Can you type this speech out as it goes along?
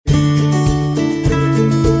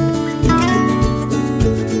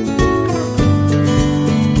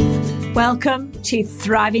Welcome to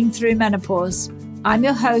Thriving Through Menopause. I'm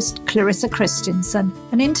your host, Clarissa Christensen,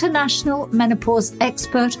 an international menopause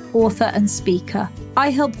expert, author, and speaker. I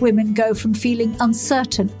help women go from feeling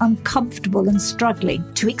uncertain, uncomfortable, and struggling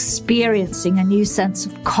to experiencing a new sense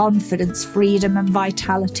of confidence, freedom, and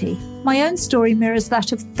vitality. My own story mirrors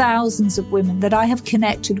that of thousands of women that I have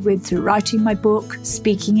connected with through writing my book,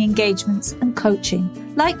 speaking engagements, and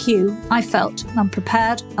coaching. Like you, I felt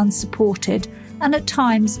unprepared, unsupported, and at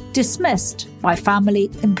times dismissed by family,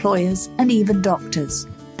 employers, and even doctors.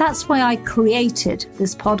 That's why I created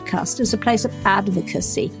this podcast as a place of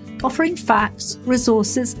advocacy, offering facts,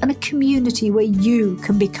 resources, and a community where you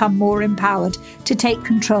can become more empowered to take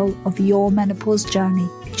control of your menopause journey.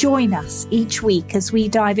 Join us each week as we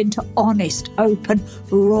dive into honest, open,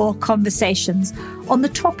 raw conversations on the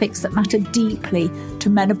topics that matter deeply to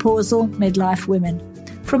menopausal midlife women.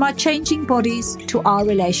 From our changing bodies to our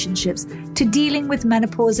relationships to dealing with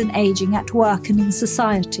menopause and aging at work and in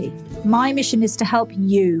society. My mission is to help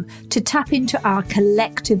you to tap into our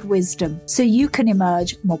collective wisdom so you can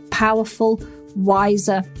emerge more powerful,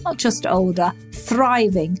 wiser, not just older,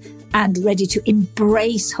 thriving, and ready to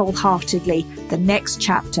embrace wholeheartedly the next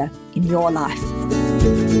chapter in your life.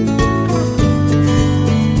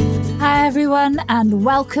 Hi everyone, and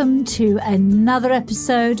welcome to another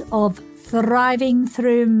episode of Thriving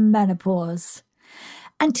Through Menopause.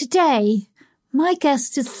 And today, my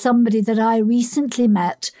guest is somebody that I recently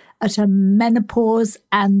met at a menopause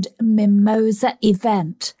and mimosa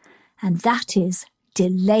event, and that is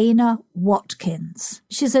Delayna Watkins.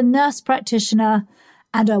 She's a nurse practitioner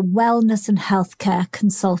and a wellness and healthcare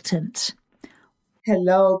consultant.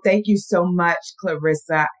 Hello. Thank you so much,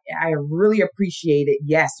 Clarissa. I really appreciate it.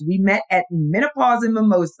 Yes, we met at Menopause and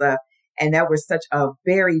Mimosa, and that was such a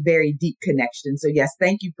very, very deep connection. So yes,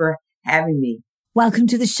 thank you for having me. Welcome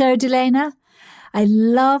to the show, Delayna. I'd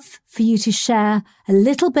love for you to share a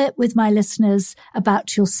little bit with my listeners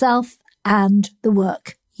about yourself and the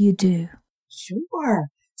work you do. Sure.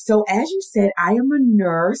 So as you said, I am a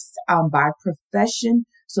nurse by profession.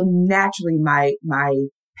 So naturally, my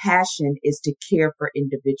passion is to care for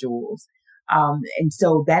individuals. And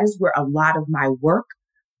so that is where a lot of my work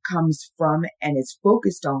comes from and is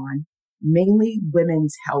focused on mainly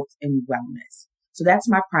women's health and wellness. So that's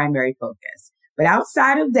my primary focus. But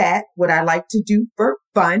outside of that, what I like to do for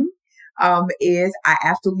fun is I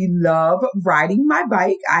absolutely love riding my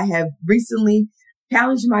bike. I have recently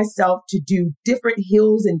challenged myself to do different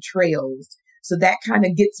hills and trails. So that kind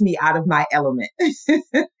of gets me out of my element.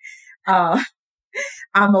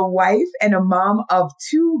 I'm a wife and a mom of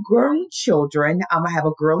two grown children. I have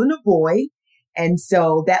a girl and a boy. And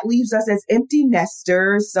so that leaves us as empty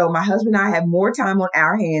nesters. So my husband and I have more time on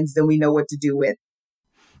our hands than we know what to do with.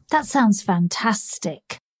 That sounds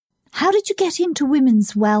fantastic. How did you get into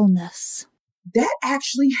women's wellness? That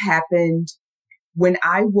actually happened when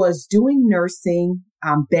I was doing nursing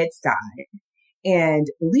bedside. And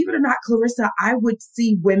believe it or not, Clarissa, I would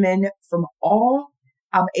see women from all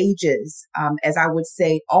ages, as I would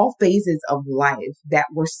say, all phases of life that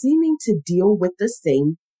were seeming to deal with the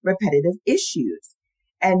same repetitive issues.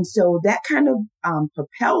 And so that kind of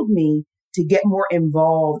propelled me to get more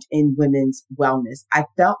involved in women's wellness. I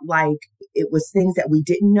felt like it was things that we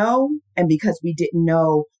didn't know. And because we didn't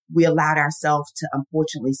know, we allowed ourselves to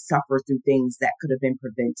unfortunately suffer through things that could have been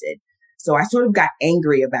prevented. So I sort of got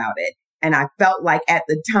angry about it. And I felt like at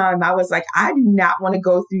the time I was like, I do not want to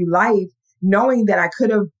go through life knowing that I could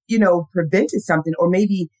have, prevented something or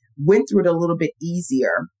maybe went through it a little bit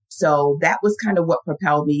easier. So that was kind of what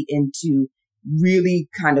propelled me into really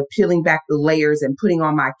kind of peeling back the layers and putting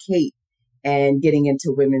on my cape and getting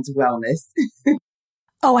into women's wellness.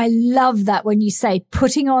 Oh, I love that when you say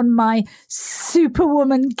putting on my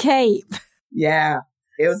superwoman cape. Yeah,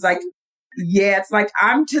 it was like, it's like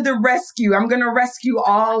I'm to the rescue. I'm going to rescue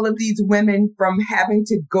all of these women from having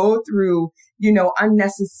to go through,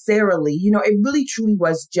 unnecessarily. It really truly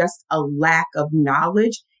was just a lack of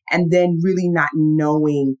knowledge and then really not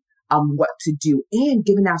knowing what to do and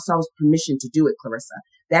giving ourselves permission to do it, Clarissa.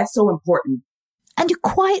 That's so important. And you're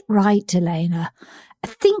quite right, Delayna. I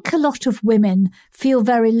think a lot of women feel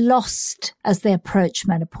very lost as they approach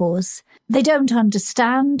menopause. They don't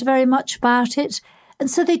understand very much about it, and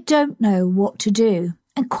so they don't know what to do.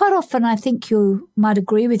 And quite often, I think you might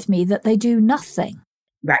agree with me that they do nothing.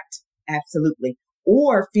 Right. Absolutely.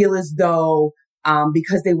 Or feel as though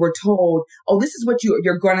because they were told, oh, this is what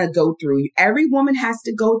you're going to go through. Every woman has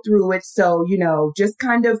to go through it. So, just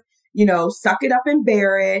kind of, suck it up and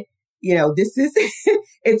bear it. This is,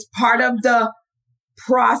 it's part of the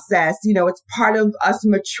process, it's part of us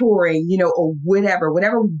maturing, or whatever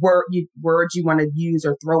words you want to use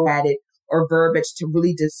or throw at it, or verbiage to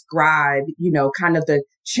really describe, kind of the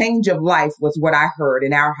change of life was what I heard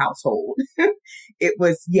in our household. It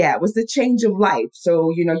was the change of life.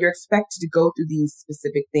 So, you're expected to go through these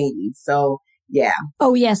specific things. So, yeah.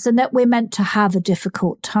 Oh, yes. And that we're meant to have a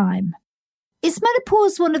difficult time. Is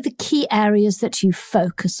menopause one of the key areas that you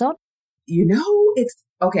focus on? It's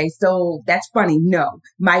okay. So that's funny. No,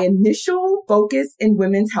 my initial focus in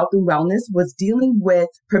women's health and wellness was dealing with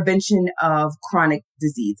prevention of chronic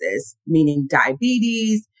diseases, meaning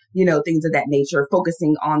diabetes, things of that nature,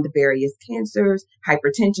 focusing on the various cancers,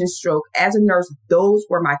 hypertension, stroke. As a nurse, those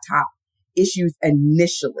were my top issues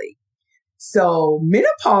initially. So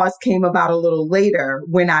menopause came about a little later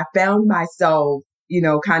when I found myself,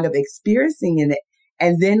 kind of experiencing it.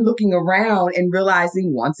 And then looking around and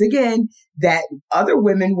realizing once again that other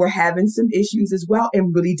women were having some issues as well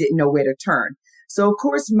and really didn't know where to turn. So of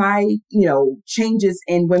course, my, changes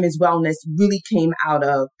in women's wellness really came out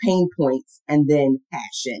of pain points and then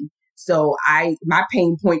passion. So my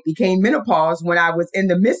pain point became menopause when I was in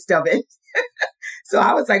the midst of it. So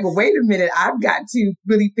I was like, well, wait a minute, I've got to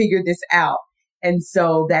really figure this out. And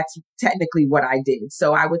so that's technically what I did.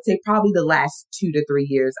 So I would say probably the last 2 to 3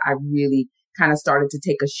 years, I really kind of started to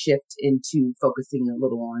take a shift into focusing a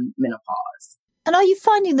little on menopause. And are you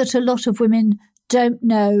finding that a lot of women don't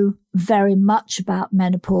know very much about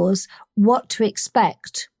menopause, what to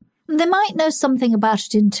expect? They might know something about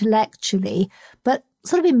it intellectually, but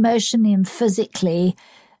sort of emotionally and physically,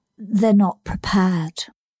 they're not prepared.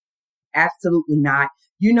 Absolutely not.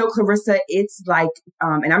 Clarissa, it's like,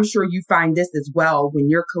 and I'm sure you find this as well when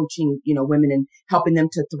you're coaching, women and helping them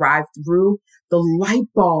to thrive through the light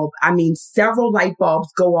bulb. Several light bulbs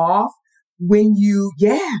go off when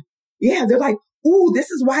they're like, ooh,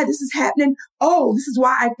 this is why this is happening. Oh, this is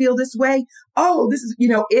why I feel this way. Oh, this is,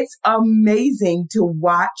 it's amazing to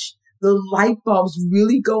watch the light bulbs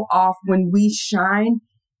really go off when we shine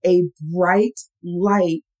a bright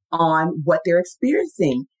light on what they're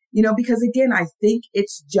experiencing. Because again, I think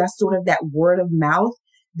it's just sort of that word of mouth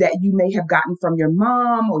that you may have gotten from your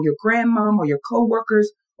mom or your grandmom or your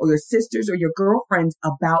coworkers or your sisters or your girlfriends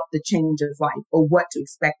about the change of life or what to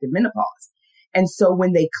expect in menopause. And so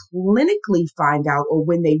when they clinically find out or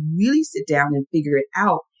when they really sit down and figure it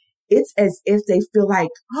out, it's as if they feel like,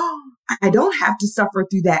 oh, I don't have to suffer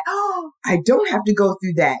through that. Oh, I don't have to go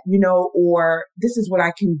through that, or this is what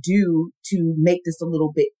I can do to make this a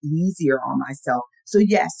little bit easier on myself. So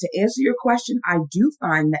yes, to answer your question, I do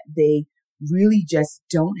find that they really just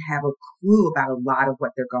don't have a clue about a lot of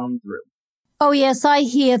what they're going through. Oh, yes, I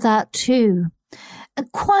hear that too. And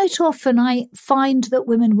quite often I find that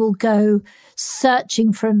women will go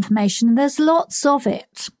searching for information, and there's lots of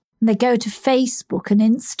it. They go to Facebook and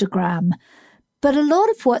Instagram, but a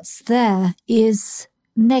lot of what's there is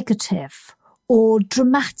negative or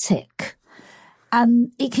dramatic,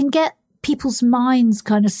 and it can get people's minds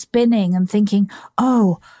kind of spinning and thinking,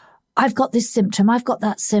 oh, I've got this symptom, I've got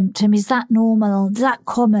that symptom. Is that normal? Is that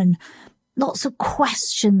common? Lots of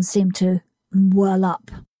questions seem to whirl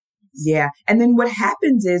up. Yeah. And then what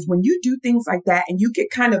happens is when you do things like that and you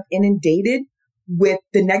get kind of inundated with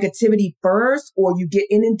the negativity first, or you get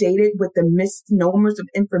inundated with the misnomers of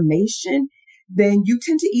information, then you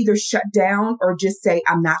tend to either shut down or just say,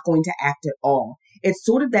 I'm not going to act at all. It's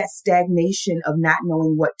sort of that stagnation of not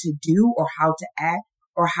knowing what to do or how to act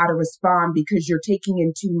or how to respond because you're taking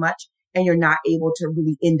in too much and you're not able to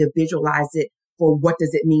really individualize it for what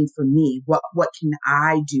does it mean for me? What can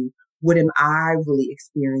I do? What am I really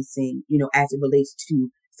experiencing, as it relates to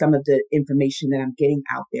some of the information that I'm getting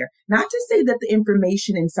out there? Not to say that the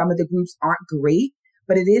information in some of the groups aren't great,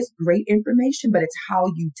 but it is great information, but it's how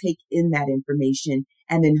you take in that information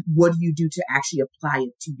and then what do you do to actually apply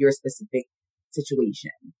it to your specific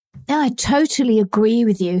situation. I totally agree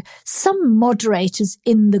with you. Some moderators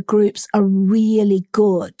in the groups are really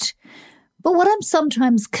good. But what I'm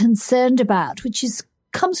sometimes concerned about, which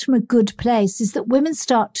comes from a good place, is that women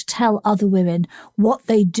start to tell other women what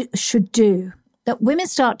they should do. That women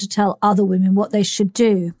start to tell other women what they should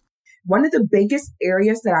do. One of the biggest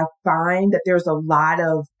areas that I find that there's a lot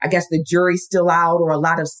of, I guess the jury's still out, or a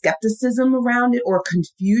lot of skepticism around it or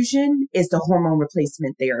confusion, is the hormone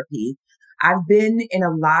replacement therapy. I've been in a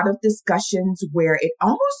lot of discussions where it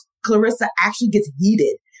almost, Clarissa, actually gets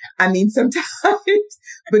heated. Sometimes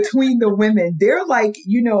between the women, they're like,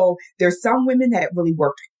 there's some women that it really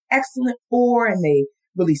worked excellent for and they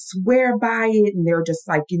really swear by it. And they're just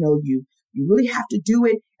like, you really have to do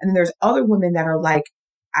it. And then there's other women that are like,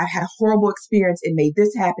 I had a horrible experience. It made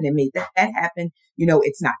this happen. It made that happen.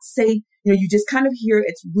 It's not safe. You just kind of hear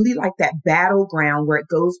it's really like that battleground where it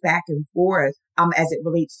goes back and forth as it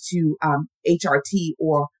relates to HRT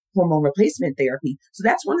or hormone replacement therapy. So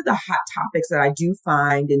that's one of the hot topics that I do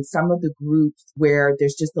find in some of the groups where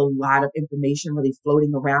there's just a lot of information really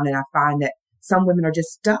floating around. And I find that some women are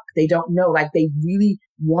just stuck. They don't know, like they really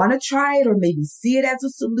want to try it or maybe see it as a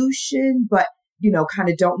solution, but, kind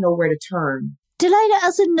of don't know where to turn. Delayna,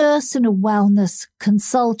 as a nurse and a wellness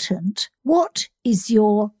consultant, what is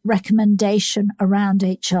your recommendation around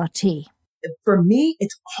HRT? For me,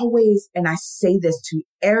 it's always, and I say this to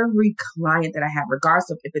every client that I have, regardless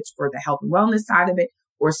of if it's for the health and wellness side of it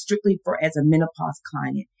or strictly for as a menopause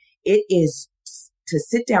client, it is to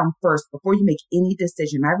sit down first before you make any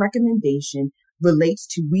decision. My recommendation relates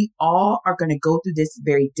to we all are going to go through this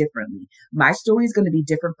very differently. My story is going to be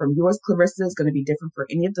different from yours. Clarissa is going to be different for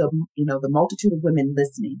any of the, the multitude of women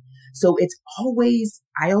listening. So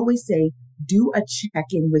I always say, do a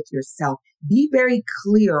check-in with yourself. Be very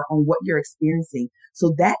clear on what you're experiencing.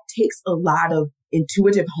 So that takes a lot of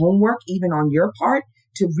intuitive homework, even on your part,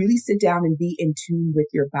 to really sit down and be in tune with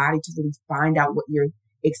your body to really find out what you're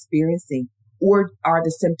experiencing. Or are the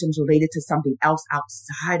symptoms related to something else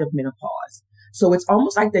outside of menopause? So it's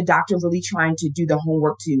almost like the doctor really trying to do the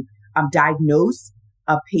homework to diagnose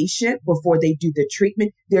a patient before they do the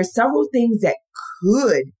treatment. There are several things that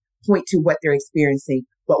could point to what they're experiencing,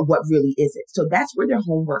 but what really is it? So that's where their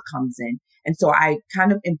homework comes in. And so I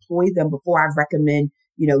kind of employ them before I recommend,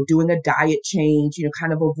 doing a diet change,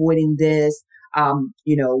 kind of avoiding this,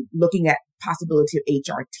 looking at possibility of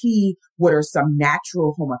HRT. What are some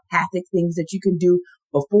natural homeopathic things that you can do?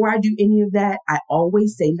 Before I do any of that, I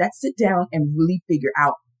always say, let's sit down and really figure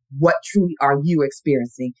out what truly are you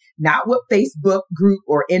experiencing, not what Facebook group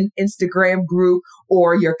or Instagram group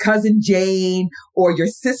or your cousin Jane or your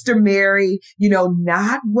sister Mary,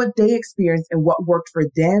 not what they experienced and what worked for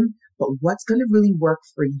them, but what's going to really work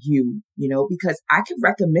for you, because I could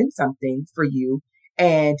recommend something for you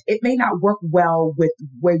and it may not work well with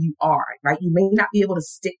where you are, right? You may not be able to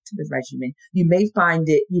stick to the regimen. You may find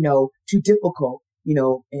it, too difficult,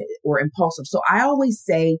 or impulsive. So I always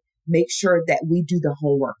say, make sure that we do the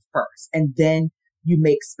homework first, and then you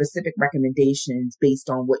make specific recommendations based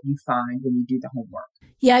on what you find when you do the homework.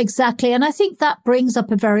 Yeah, exactly. And I think that brings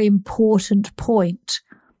up a very important point,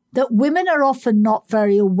 that women are often not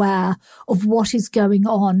very aware of what is going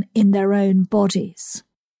on in their own bodies.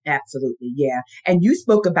 Absolutely. Yeah. And you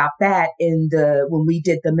spoke about that when we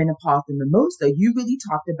did the menopause and mimosa, you really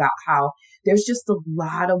talked about how there's just a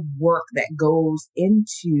lot of work that goes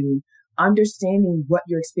into understanding what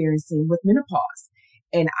you're experiencing with menopause.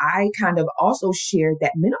 And I kind of also shared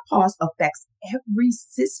that menopause affects every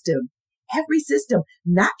system,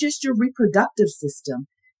 not just your reproductive system.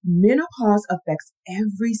 Menopause affects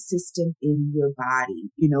every system in your body,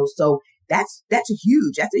 so that's a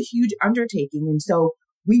huge undertaking. And so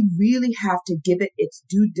we really have to give it its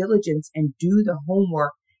due diligence and do the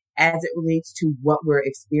homework as it relates to what we're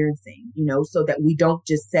experiencing, so that we don't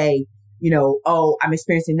just say, oh, I'm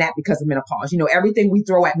experiencing that because of menopause. Everything we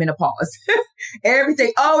throw at menopause,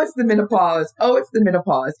 everything. Oh, it's the menopause. Oh, it's the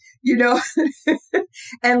menopause,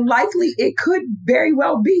 and likely it could very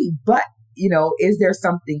well be, but, is there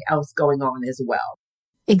something else going on as well?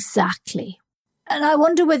 Exactly. And I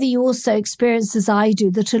wonder whether you also experience, as I do,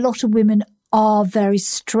 that a lot of women are very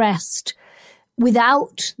stressed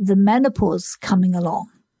without the menopause coming along.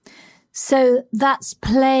 So that's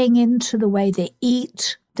playing into the way they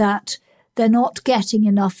eat, that they're not getting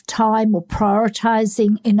enough time or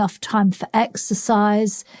prioritizing enough time for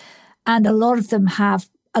exercise. And a lot of them have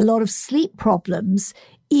a lot of sleep problems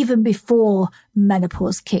even before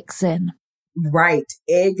menopause kicks in. Right.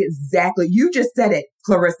 Exactly. You just said it,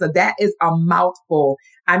 Clarissa. That is a mouthful.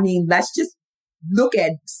 I mean, let's just look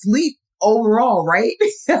at sleep overall, right?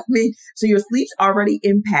 So your sleep's already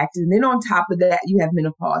impacted. And then on top of that, you have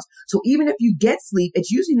menopause. So even if you get sleep,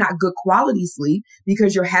 it's usually not good quality sleep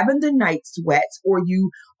because you're having the night sweats or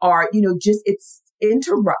you are, it's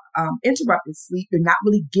interrupted sleep. You're not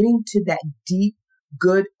really getting to that deep,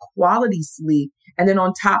 good quality sleep. And then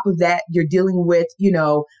on top of that, you're dealing with,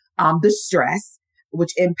 the stress,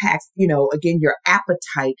 which impacts, again, your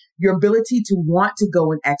appetite, your ability to want to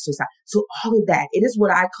go and exercise. So all of that, it is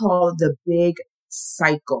what I call the big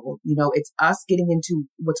cycle. It's us getting into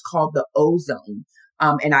what's called the ozone.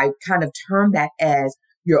 And I kind of term that as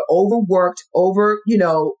you're overworked,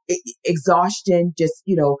 exhaustion, just,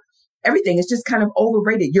 everything is just kind of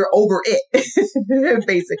overrated. You're over it,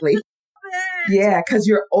 basically. Yeah, because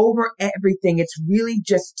you're over everything. It's really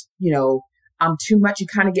just, too much. You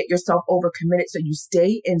kind of get yourself overcommitted. So you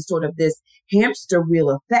stay in sort of this hamster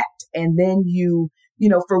wheel effect. And then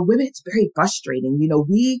for women, it's very frustrating.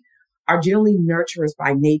 We are generally nurturers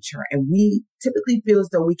by nature, and we typically feel as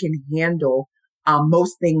though we can handle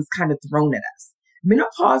most things kind of thrown at us.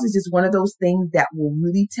 Menopause is just one of those things that will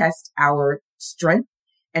really test our strength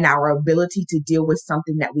and our ability to deal with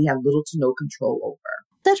something that we have little to no control over.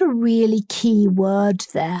 That's a really key word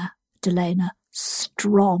there, Delayna.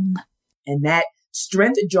 Strong. And that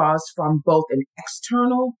strength draws from both an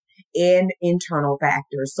external and internal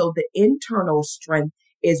factor. So the internal strength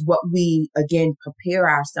is what we, again, prepare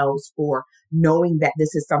ourselves for, knowing that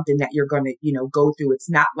this is something that you're going to, go through.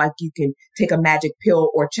 It's not like you can take a magic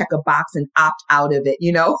pill or check a box and opt out of it,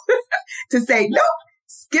 to say, nope,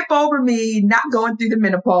 skip over me, not going through the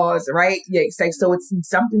menopause, right? Yeah, so it's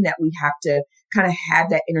something that we have to kind of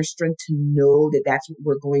have that inner strength to know that that's what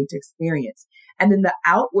we're going to experience. And then the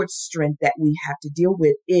outward strength that we have to deal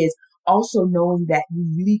with is also knowing that you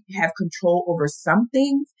really have control over some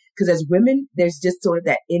things. Because as women, there's just sort of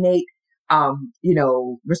that innate,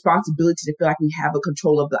 responsibility to feel like we have a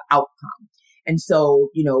control of the outcome. And so,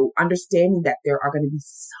 understanding that there are going to be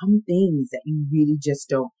some things that you really just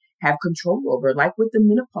don't have control over, like with the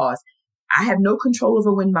menopause. I have no control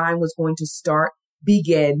over when mine was going to start,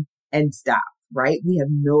 begin, and stop, right? We have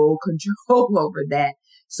no control over that.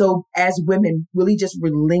 So as women, really just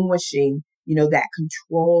relinquishing, that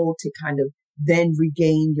control to kind of then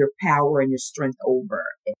regain your power and your strength over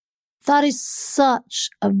it. That is such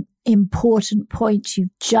an important point you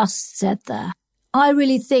just said there. I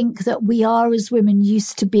really think that we are, as women,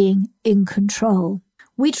 used to being in control.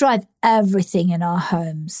 We drive everything in our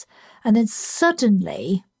homes, and then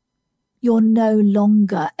suddenly you're no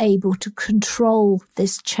longer able to control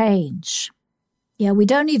this change. Yeah, we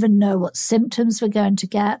don't even know what symptoms we're going to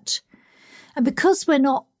get. And because we're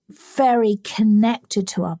not very connected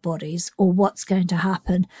to our bodies or what's going to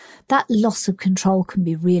happen, that loss of control can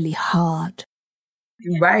be really hard.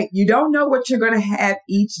 Right. You don't know what you're going to have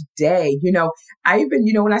each day. I even,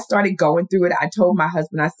 when I started going through it, I told my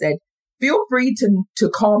husband, I said, feel free to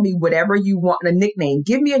call me whatever you want, a nickname.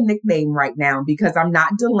 Give me a nickname right now because I'm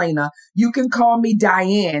not Delayna. You can call me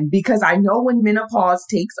Diane because I know when menopause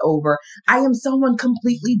takes over, I am someone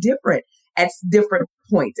completely different at different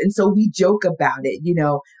points. And so we joke about it,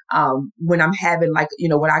 when I'm having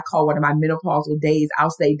what I call one of my menopausal days,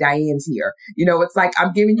 I'll say Diane's here. It's like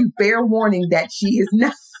I'm giving you fair warning that she is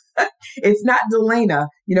not, it's not Delayna,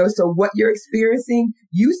 so what you're experiencing,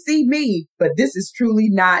 you see me, but this is truly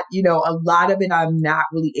not, a lot of it I'm not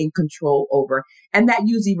really in control over. And that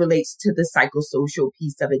usually relates to the psychosocial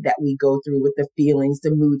piece of it that we go through with the feelings,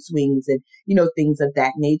 the mood swings and, things of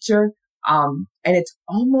that nature. And it's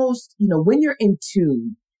almost, when you're in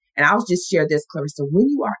tune, and I'll just share this, Clarissa, when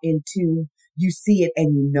you are in tune, you see it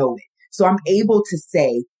and you know it. So I'm able to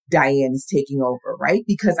say Diane is taking over, right?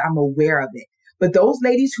 Because I'm aware of it. But those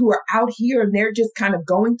ladies who are out here and they're just kind of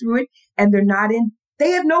going through it and they're not in, they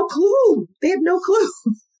have no clue. They have no clue.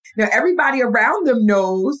 Now, everybody around them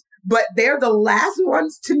knows, but they're the last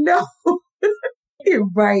ones to know.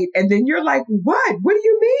 Right. And then you're like, what? What do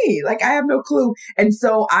you mean? Like, I have no clue. And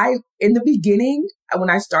so in the beginning, when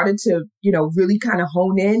I started to, really kind of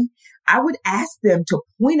hone in, I would ask them to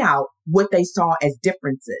point out what they saw as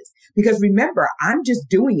differences. Because remember, I'm just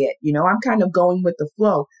doing it. I'm kind of going with the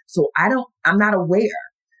flow. So I'm not aware.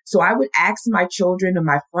 So I would ask my children and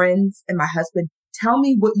my friends and my husband, tell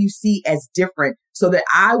me what you see as different so that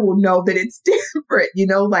I will know that it's different,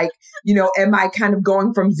 am I kind of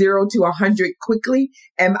going from 0 to 100 quickly?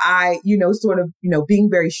 Am I, being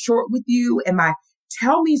very short with you?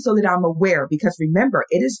 Tell me so that I'm aware, because remember,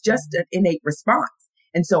 it is just an innate response.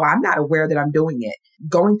 And so I'm not aware that I'm doing it,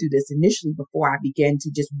 going through this initially before I begin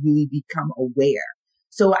to just really become aware.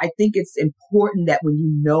 So I think it's important that when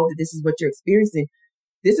you know that this is what you're experiencing,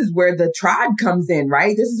 this is where the tribe comes in,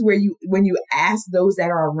 right? This is where when you ask those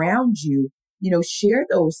that are around you, share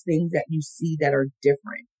those things that you see that are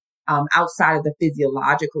different, outside of the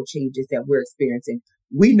physiological changes that we're experiencing.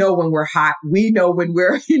 We know when we're hot. We know when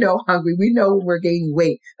we're, hungry. We know when we're gaining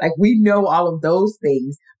weight. Like, we know all of those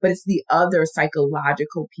things, but it's the other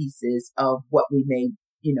psychological pieces of what we may,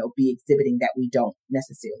 be exhibiting that we don't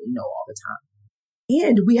necessarily know all the time.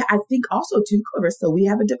 And I think also too, Clarissa, we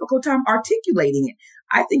have a difficult time articulating it.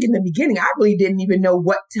 I think in the beginning, I really didn't even know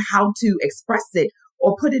how to express it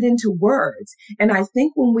or put it into words. And I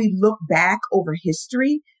think when we look back over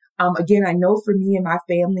history, again, I know for me and my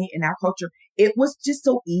family and our culture, it was just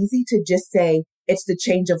so easy to just say it's the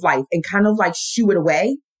change of life and kind of like shoo it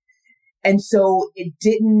away. And so it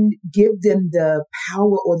didn't give them the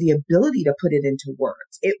power or the ability to put it into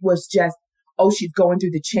words. It was just, oh, she's going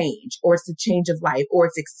through the change, or it's the change of life, or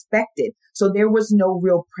it's expected. So there was no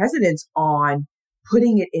real precedence on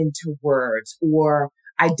putting it into words or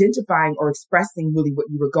identifying or expressing really what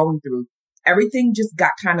you were going through. everything just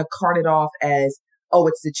got kind of carted off as, oh,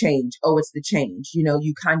 it's the change. Oh, it's the change.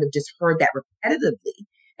 You kind of just heard that repetitively.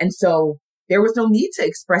 And so there was no need to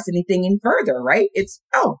express anything any further, right? It's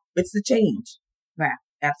the change. Yeah,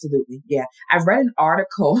 absolutely. Yeah. I read an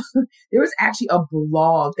article. There was actually a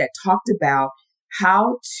blog that talked about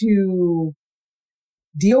how to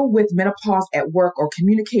deal with menopause at work or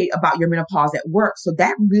communicate about your menopause at work. So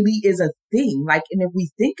that really is a thing. Like, and if we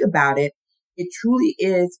think about it, it truly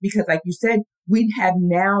is, because like you said, we have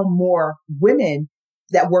now more women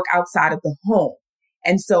that work outside of the home.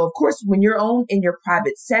 And so, of course, when you're in your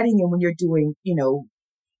private setting and when you're doing,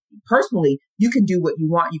 personally, you can do what you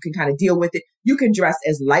want. You can kind of deal with it. You can dress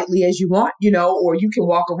as lightly as you want, or you can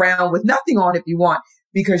walk around with nothing on if you want,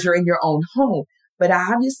 because you're in your own home. But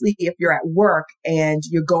obviously, if you're at work and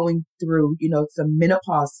you're going through, some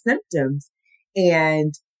menopause symptoms,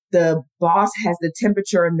 and the boss has the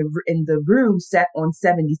temperature in the room set on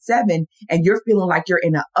 77, and you're feeling like you're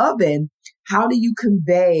in an oven, how do you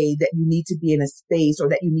convey that you need to be in a space, or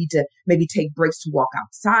that you need to maybe take breaks to walk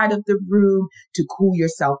outside of the room to cool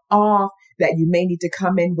yourself off, that you may need to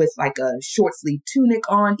come in with like a short sleeve tunic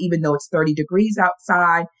on, even though it's 30 degrees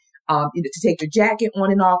outside? To take your jacket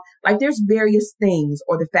on and off. Like, there's various things,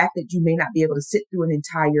 or the fact that you may not be able to sit through an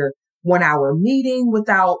entire 1 hour meeting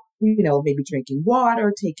without, maybe drinking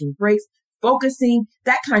water, taking breaks, focusing,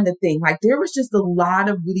 that kind of thing. Like, there was just a lot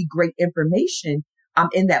of really great information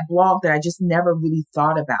in that blog that I just never really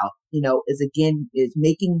thought about, is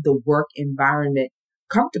making the work environment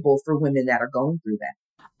comfortable for women that are going through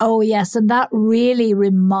that. Oh, yes. And that really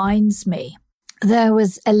reminds me. There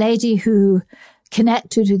was a lady who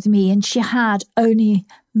connected with me, and she had only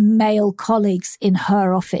male colleagues in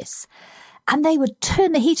her office, and they would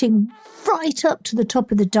turn the heating right up to the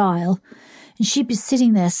top of the dial, and she'd be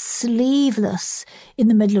sitting there sleeveless in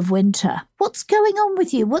the middle of winter. What's going on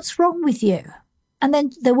with you? What's wrong with you? And then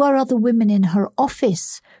there were other women in her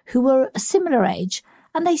office who were a similar age,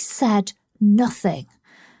 and they said nothing.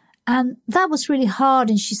 And that was really hard.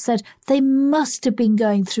 And she said they must have been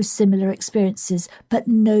going through similar experiences, but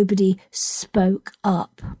nobody spoke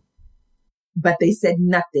up. But they said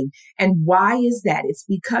nothing. And why is that? It's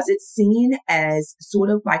because it's seen as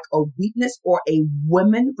sort of like a weakness or a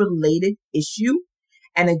women-related issue.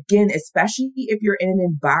 And again, especially if you're in an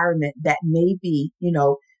environment that may be,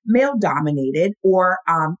 male-dominated, or,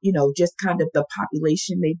 just kind of the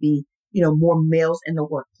population may be, more males in the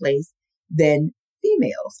workplace than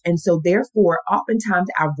females. And so therefore, oftentimes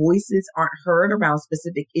our voices aren't heard around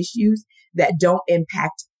specific issues that don't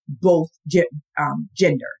impact both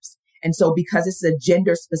genders. And so because it's a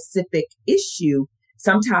gender specific issue,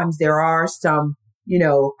 sometimes there are some,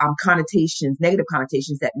 connotations, negative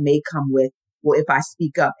connotations that may come with, well, if I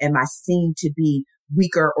speak up, am I seen to be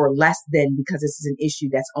weaker or less than, because this is an issue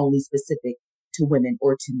that's only specific to women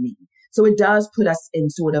or to me. So it does put us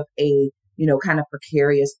in sort of a kind of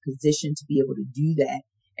precarious position to be able to do that.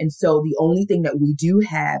 And so the only thing that we do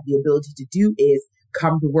have the ability to do is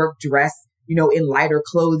come to work dressed, in lighter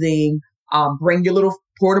clothing, bring your little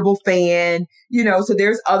portable fan, so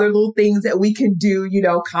there's other little things that we can do,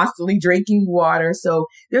 constantly drinking water. So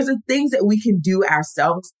there's things that we can do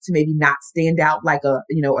ourselves to maybe not stand out like a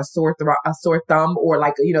sore thumb, or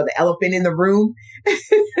like, the elephant in the room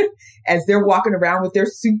as they're walking around with their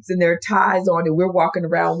suits and their ties on, and we're walking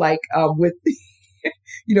around like, with,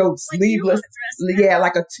 sleeveless,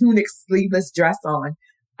 like a tunic sleeveless dress on.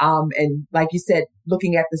 And like you said,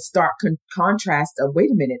 looking at the stark contrast of,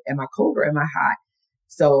 wait a minute, am I cold or am I hot?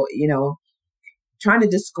 So, trying to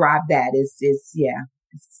describe that is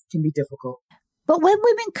can be difficult. But when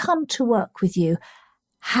women come to work with you,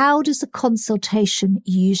 how does a consultation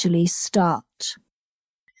usually start?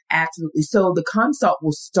 Absolutely. So the consult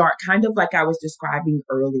will start kind of like I was describing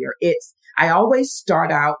earlier. I always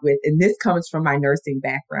start out with, and this comes from my nursing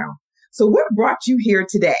background. So what brought you here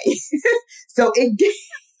today? So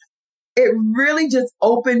it really just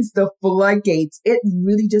opens the floodgates. It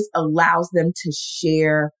really just allows them to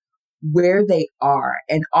share where they are.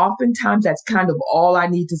 And oftentimes that's kind of all I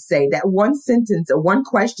need to say. That one sentence or one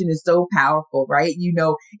question is so powerful, right?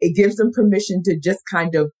 It gives them permission to just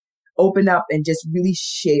kind of open up and just really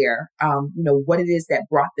share, what it is that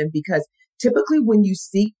brought them. Because typically when you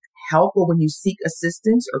seek help or when you seek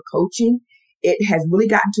assistance or coaching, it has really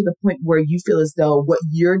gotten to the point where you feel as though what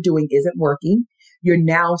you're doing isn't working. You're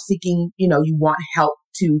now seeking, you want help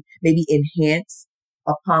to maybe enhance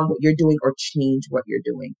upon what you're doing or change what you're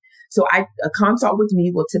doing. So a consult with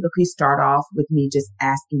me will typically start off with me just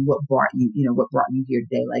asking what brought you here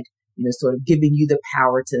today, like, sort of giving you the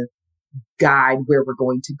power to guide where we're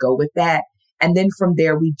going to go with that. And then from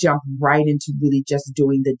there, we jump right into really just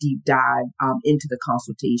doing the deep dive into the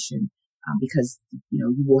consultation because,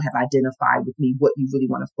 you will have identified with me what you really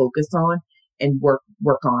want to focus on and work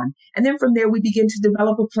on. And then from there, we begin to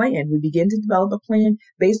develop a plan. We begin to develop a plan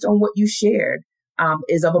based on what you shared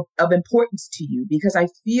is of importance to you, because I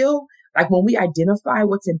feel like when we identify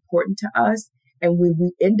what's important to us and when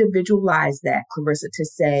we individualize that, Clarissa, to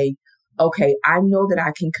say, okay, I know that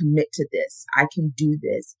I can commit to this. I can do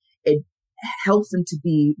this. It helps them to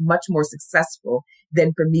be much more successful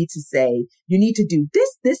than for me to say, you need to do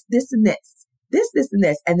this, this, this, and this, this, and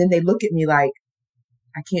this. And then they look at me like,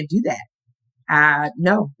 I can't do that.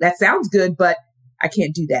 No, that sounds good, but I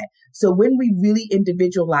can't do that. So when we really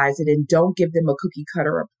individualize it and don't give them a cookie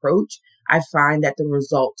cutter approach, I find that the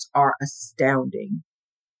results are astounding.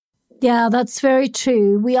 Yeah, that's very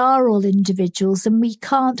true. We are all individuals and we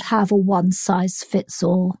can't have a one size fits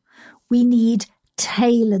all. We need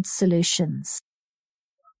tailored solutions.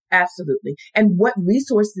 Absolutely. And what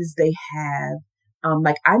resources they have,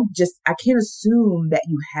 I can't assume that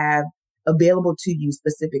you have available to you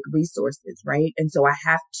specific resources, right? And so I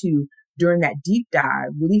have to, during that deep dive,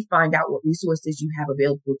 really find out what resources you have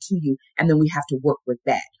available to you. And then we have to work with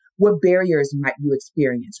that. What barriers might you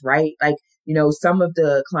experience, right? Like, some of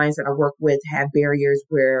the clients that I work with have barriers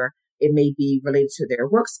where it may be related to their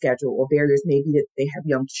work schedule, or barriers may be that they have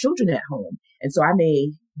young children at home. And so I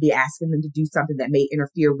may be asking them to do something that may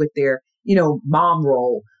interfere with their, mom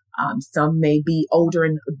role. Some may be older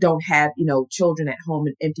and don't have, children at home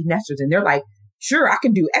and empty nesters. And they're like, sure, I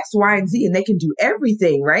can do X, Y, and Z, and they can do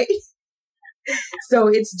everything, right? So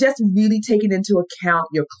it's just really taking into account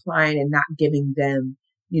your client and not giving them,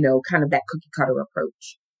 kind of that cookie cutter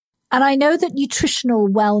approach. And I know that nutritional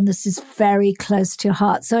wellness is very close to your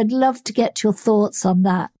heart. So I'd love to get your thoughts on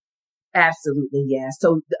that. Absolutely. Yeah.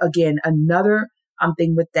 So again, another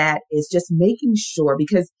thing with that is just making sure,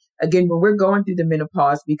 because again, when we're going through the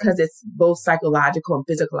menopause, because it's both psychological and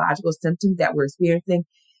physiological symptoms that we're experiencing,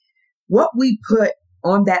 what we put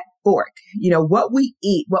on that fork, what we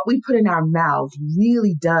eat, what we put in our mouths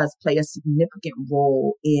really does play a significant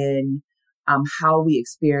role in how we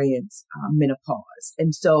experience menopause.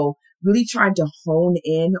 And so really trying to hone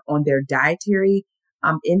in on their dietary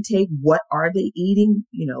intake. What are they eating,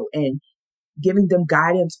 and giving them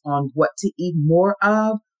guidance on what to eat more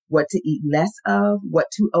of, what to eat less of, what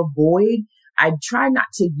to avoid. I try not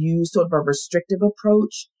to use sort of a restrictive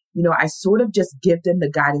approach. I sort of just give them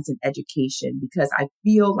the guidance and education, because I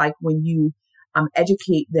feel like when you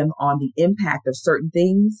educate them on the impact of certain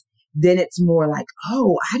things, then it's more like,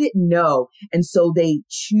 oh, I didn't know. And so they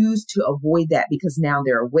choose to avoid that because now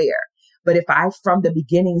they're aware. But if I, from the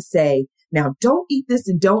beginning, say, now don't eat this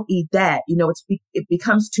and don't eat that, it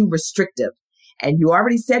becomes too restrictive. And you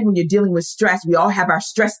already said when you're dealing with stress, we all have our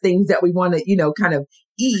stress things that we want to, kind of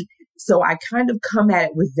eat. So I kind of come at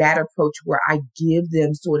it with that approach where I give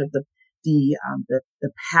them sort of the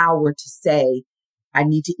power to say, I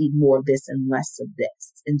need to eat more of this and less of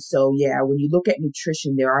this. And so, yeah, when you look at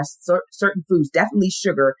nutrition, there are certain foods, definitely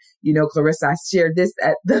sugar. Clarissa, I shared this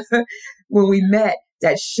when we met,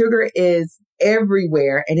 that sugar is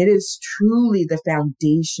everywhere. And it is truly the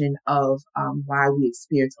foundation of why we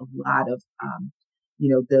experience a lot of,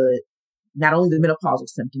 not only the menopausal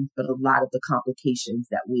symptoms, but a lot of the complications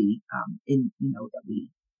that we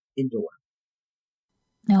endure.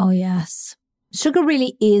 Oh, yes. Sugar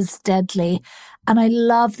really is deadly. And I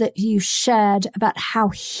love that you shared about how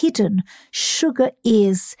hidden sugar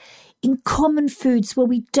is in common foods where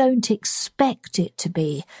we don't expect it to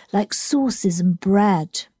be, like sauces and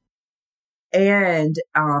bread. And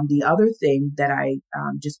the other thing that I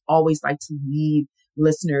just always like to leave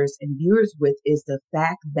listeners and viewers with is the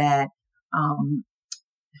fact that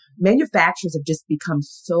manufacturers have just become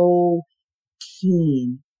so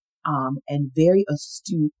keen and very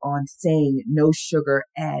astute on saying no sugar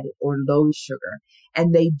added or low sugar.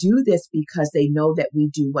 And they do this because they know that we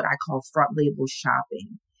do what I call front label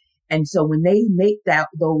shopping. And so when they make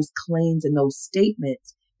those claims and those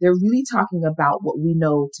statements, they're really talking about what we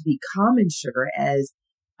know to be common sugar as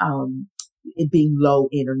it being low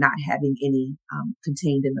in or not having any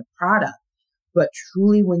contained in the product. But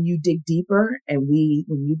truly, when you dig deeper and when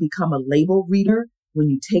you become a label reader, when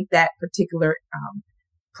you take that particular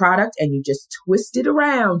product and you just twist it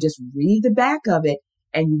around, just read the back of it,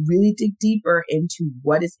 and you really dig deeper into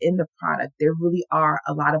what is in the product, there really are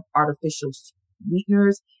a lot of artificial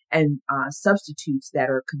sweeteners and substitutes that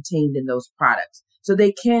are contained in those products. So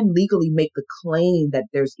they can legally make the claim that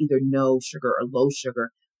there's either no sugar or low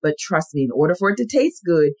sugar. But trust me, in order for it to taste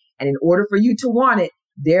good and in order for you to want it,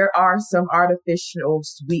 there are some artificial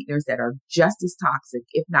sweeteners that are just as toxic,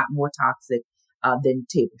 if not more toxic, than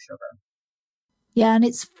table sugar. Yeah, and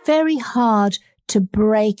it's very hard to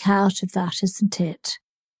break out of that, isn't it?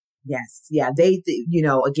 Yes. Yeah.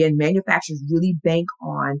 Again, manufacturers really bank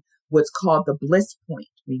on what's called the bliss point.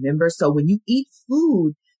 Remember? So when you eat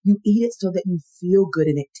food, you eat it so that you feel good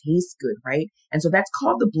and it tastes good, right? And so that's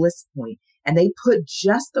called the bliss point. And they put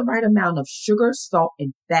just the right amount of sugar, salt,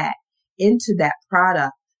 and fat into that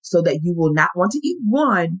product so that you will not want to eat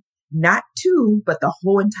one, not two, but the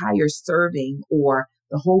whole entire serving or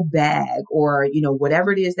the whole bag or,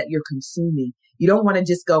 whatever it is that you're consuming. You don't want to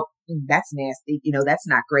just go, that's nasty. That's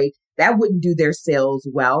not great. That wouldn't do their sales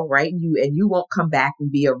well, right? You won't come back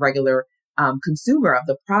and be a regular consumer of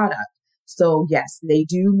the product. So yes, they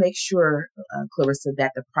do make sure, Clarissa,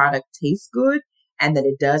 that the product tastes good and that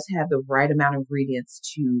it does have the right amount of ingredients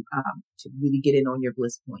to really get in on your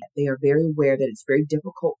bliss point. They are very aware that it's very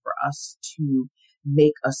difficult for us to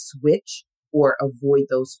make a switch or avoid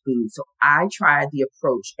those foods. So I tried the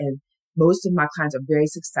approach, and most of my clients are very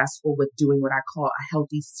successful with doing what I call a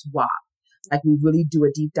healthy swap. Like we really do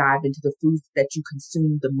a deep dive into the foods that you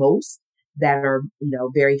consume the most that are,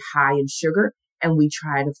 very high in sugar. And we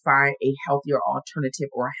try to find a healthier alternative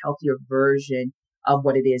or a healthier version of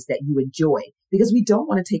what it is that you enjoy, because we don't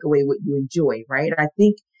want to take away what you enjoy, right? I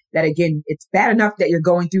think that, again, it's bad enough that you're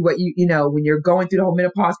going through what when you're going through the whole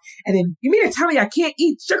menopause, and then you mean to tell me I can't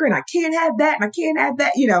eat sugar and I can't have that and I can't have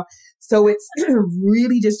that, So it's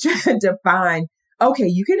really just trying to find, okay,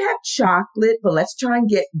 you can have chocolate, but let's try and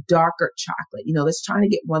get darker chocolate. Let's try to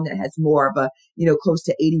get one that has more of a, close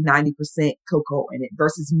to 80, 90% cocoa in it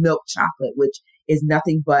versus milk chocolate, which is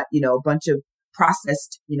nothing but, a bunch of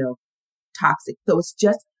processed, toxic. So it's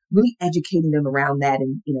just really educating them around that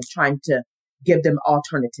and, trying to give them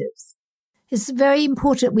alternatives. It's very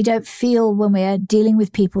important we don't feel when we're dealing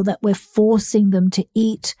with people that we're forcing them to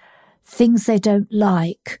eat things they don't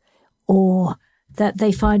like or that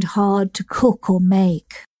they find hard to cook or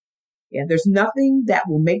make. Yeah, there's nothing that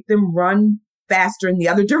will make them run faster in the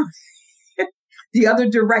other direction.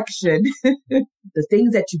 The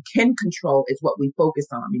things that you can control is what we focus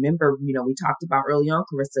on. Remember, we talked about early on,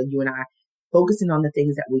 Clarissa, you and I, focusing on the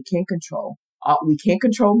things that we can control. We can't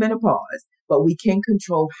control menopause, but we can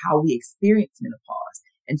control how we experience menopause.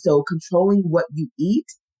 And so controlling what you eat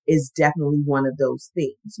is definitely one of those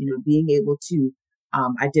things, being able to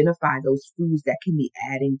identify those foods that can be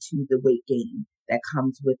adding to the weight gain that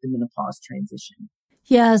comes with the menopause transition.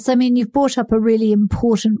 Yes, you've brought up a really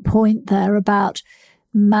important point there about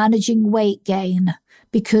managing weight gain,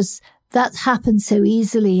 because that happens so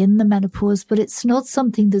easily in the menopause, but it's not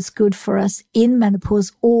something that's good for us in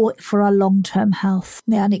menopause or for our long-term health.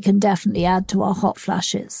 Yeah, and it can definitely add to our hot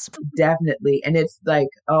flashes. Definitely. And it's like,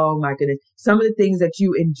 oh my goodness, some of the things that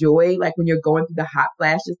you enjoy, like when you're going through the hot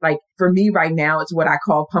flashes, like for me right now, it's what I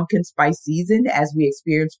call pumpkin spice season as we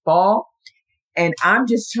experience fall. And I'm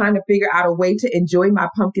just trying to figure out a way to enjoy my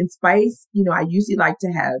pumpkin spice. I usually like to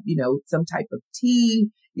have, some type of tea,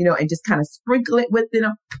 and just kind of sprinkle it with it.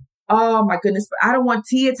 Oh my goodness, but I don't want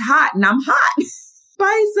tea. It's hot and I'm hot.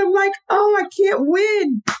 Spice. I'm like, oh, I can't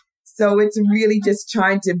win. So it's really just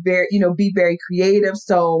trying to be very creative.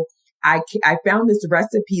 So I found this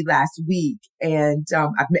recipe last week, and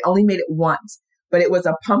I've only made it once, but it was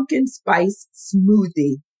a pumpkin spice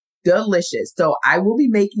smoothie. Delicious. So I will be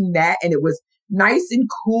making that, and it was nice and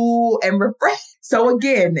cool and refreshing. So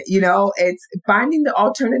again, it's finding the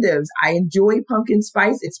alternatives. I enjoy pumpkin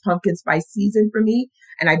spice. It's pumpkin spice season for me.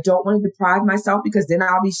 And I don't want to deprive myself, because then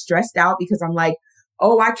I'll be stressed out because I'm like,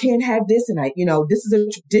 oh, I can't have this. And this is a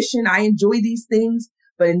tradition. I enjoy these things.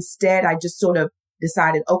 But instead, I just sort of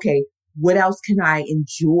decided, okay, what else can I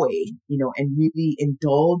enjoy, and really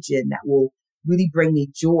indulge in that will really bring me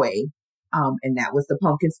joy. And that was the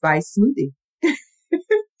pumpkin spice smoothie.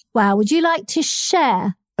 Wow. Would you like to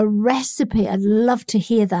share a recipe? I'd love to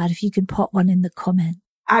hear that if you could put one in the comment.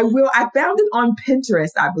 I will. I found it on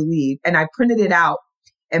Pinterest, I believe, and I printed it out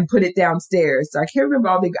and put it downstairs. So I can't remember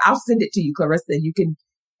I'll send it to you, Clarissa, and you can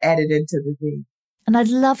add it into the thing. And I'd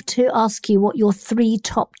love to ask you what your 3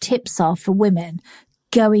 top tips are for women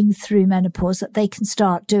going through menopause that they can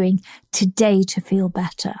start doing today to feel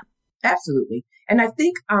better. Absolutely. And I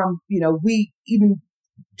think, we even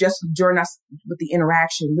just during us with the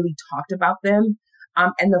interaction really talked about them.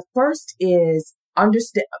 And the first is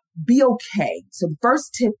be okay. So the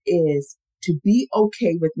first tip is to be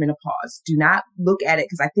okay with menopause. Do not look at it,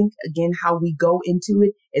 because I think, again, how we go into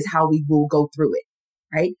it is how we will go through it,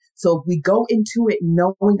 right? So if we go into it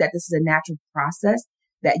knowing that this is a natural process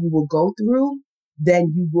that you will go through,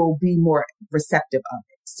 then you will be more receptive of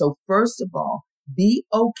it. So first of all, be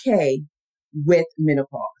okay with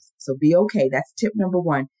menopause. So be okay. That's tip number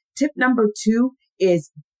 1. Tip number 2 is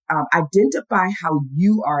identify how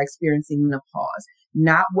you are experiencing menopause,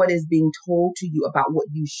 not what is being told to you about what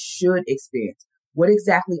you should experience. What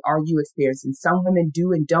exactly are you experiencing? Some women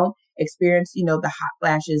do and don't experience, the hot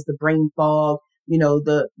flashes, the brain fog,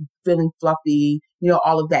 the feeling fluffy,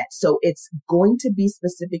 all of that. So it's going to be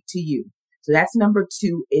specific to you. So that's number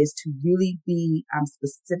 2, is to really be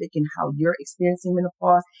specific in how you're experiencing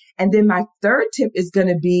menopause. And then my third tip is going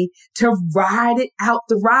to be to ride it out,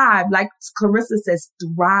 thrive. Like Clarissa says,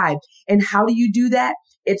 thrive. And how do you do that?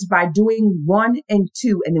 It's by doing 1 and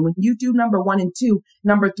 2. And then when you do number 1 and 2,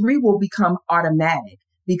 number 3 will become automatic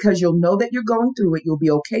because you'll know that you're going through it. You'll be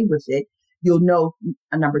okay with it. You'll know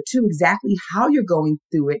number 2, exactly how you're going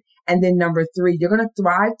through it. And then number 3, you're going to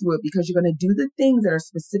thrive through it because you're going to do the things that are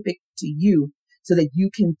specific to you so that you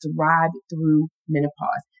can thrive through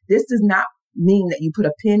menopause. This does not mean that you put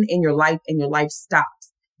a pin in your life and your life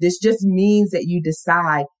stops. This just means that you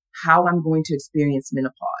decide how I'm going to experience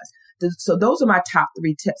menopause. So those are my top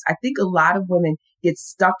 3 tips. I think a lot of women get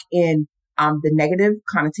stuck in the negative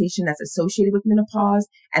connotation that's associated with menopause.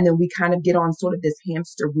 And then we kind of get on sort of this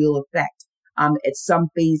hamster wheel effect at some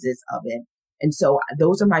phases of it. And so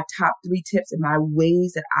those are my top 3 tips and my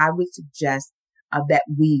ways that I would suggest that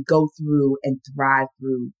we go through and thrive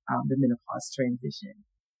through the menopause transition.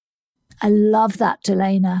 I love that,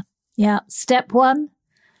 Delayna. Yeah. Step 1,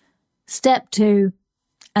 step 2,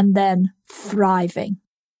 and then thriving.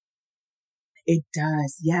 It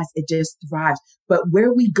does. Yes, it just thrives. But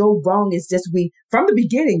where we go wrong is just from the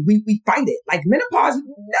beginning, we fight it. Like menopause,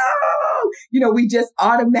 no! We just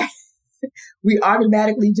automatically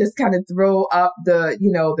just kind of throw up the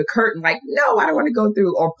curtain, like, no, I don't want to go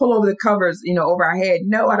through, or pull over the covers, over our head.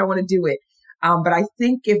 No, I don't want to do it. But I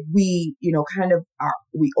think if we, we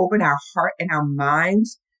open our heart and our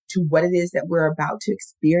minds to what it is that we're about to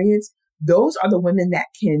experience, those are the women that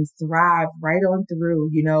can thrive right on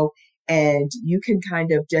through, and you can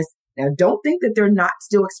kind of just, now don't think that they're not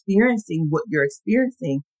still experiencing what you're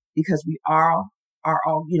experiencing, because we are all,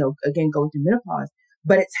 again, going through menopause.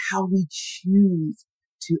 But it's how we choose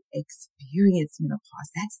to experience menopause.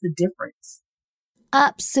 That's the difference.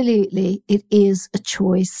 Absolutely. It is a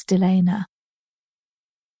choice, Delayna.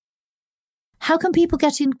 How can people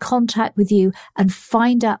get in contact with you and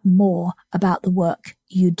find out more about the work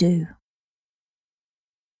you do?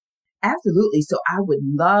 Absolutely. So I would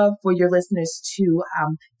love for your listeners to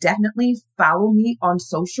definitely follow me on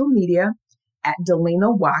social media at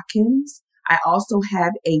Delayna Watkins. I also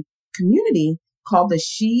have a community called the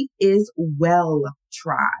She Is Well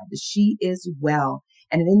Tribe. The She Is Well.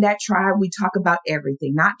 And in that tribe, we talk about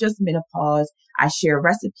everything, not just menopause. I share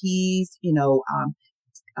recipes,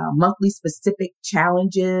 monthly specific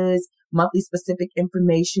challenges, monthly specific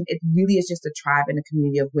information. It really is just a tribe and a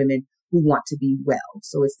community of women who want to be well.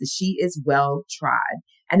 So it's the She Is Well Tribe.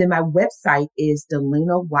 And then my website is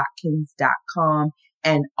DelaynaWatkins.com.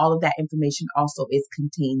 And all of that information also is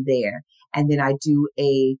contained there. And then I do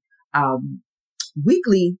a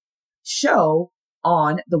weekly show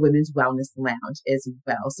on the Women's Wellness Lounge as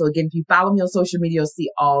well. So again, if you follow me on social media, you'll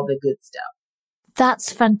see all the good stuff.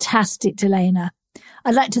 That's fantastic, Delayna.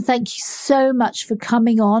 I'd like to thank you so much for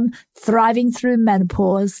coming on Thriving Through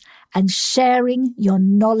Menopause and sharing your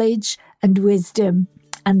knowledge and wisdom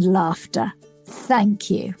and laughter. Thank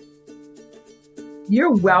you.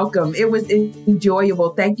 You're welcome. It was enjoyable.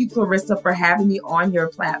 Thank you, Clarissa, for having me on your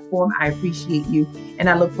platform. I appreciate you, and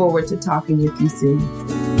I look forward to talking with you soon.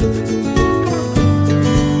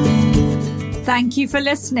 Thank you for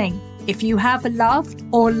listening. If you have loved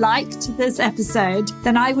or liked this episode,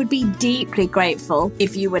 then I would be deeply grateful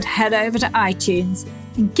if you would head over to iTunes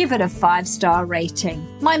and give it a 5-star rating.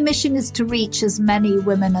 My mission is to reach as many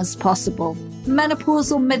women as possible,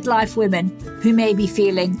 menopausal midlife women who may be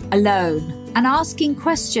feeling alone and asking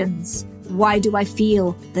questions. Why do I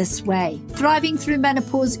feel this way? Thriving Through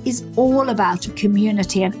Menopause is all about a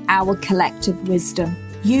community and our collective wisdom.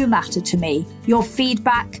 You matter to me. Your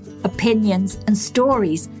feedback, opinions, and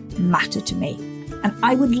stories matter to me. And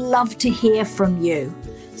I would love to hear from you.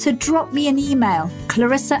 So drop me an email,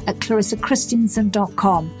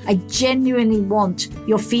 clarissa@clarissachristiansen.com. I genuinely want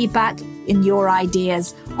your feedback and your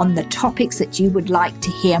ideas on the topics that you would like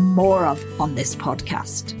to hear more of on this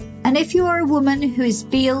podcast. And if you are a woman who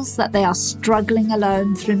feels that they are struggling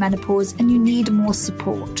alone through menopause and you need more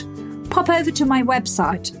support, pop over to my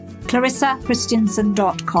website,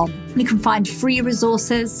 clarissachristiansen.com. You can find free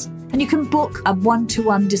resources and you can book a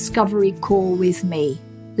one-to-one discovery call with me.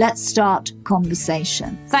 Let's start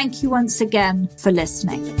conversation. Thank you once again for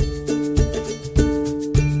listening.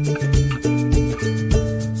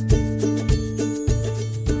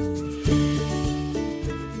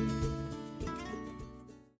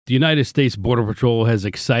 The United States Border Patrol has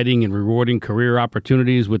exciting and rewarding career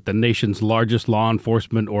opportunities with the nation's largest law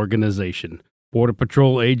enforcement organization. Border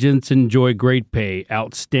Patrol agents enjoy great pay,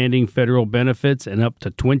 outstanding federal benefits, and up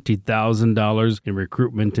to $20,000 in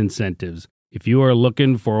recruitment incentives. If you are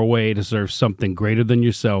looking for a way to serve something greater than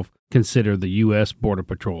yourself, consider the U.S. Border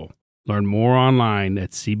Patrol. Learn more online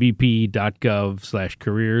at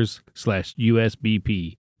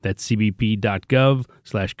cbp.gov/careers/USBP. That's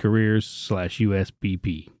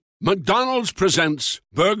cbp.gov/careers/USBP. McDonald's presents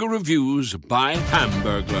Burger Reviews by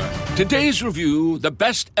Hamburglar. Today's review, the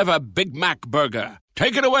best ever Big Mac burger.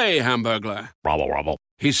 Take it away, Hamburglar. Rubble, rubble.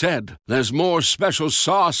 He said, there's more special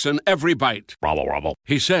sauce in every bite. Rubble, rubble.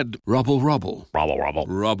 He said, rubble, rubble. Rubble, rubble.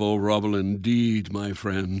 Rubble, rubble indeed, my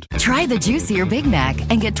friend. Try the juicier Big Mac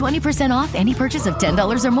and get 20% off any purchase of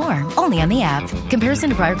 $10 or more. Only on the app.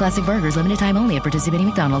 Comparison to prior classic burgers. Limited time only at participating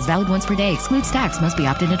McDonald's. Valid once per day. Excludes tax. Must be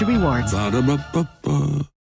opted into rewards. Ba-da-ba-ba-ba.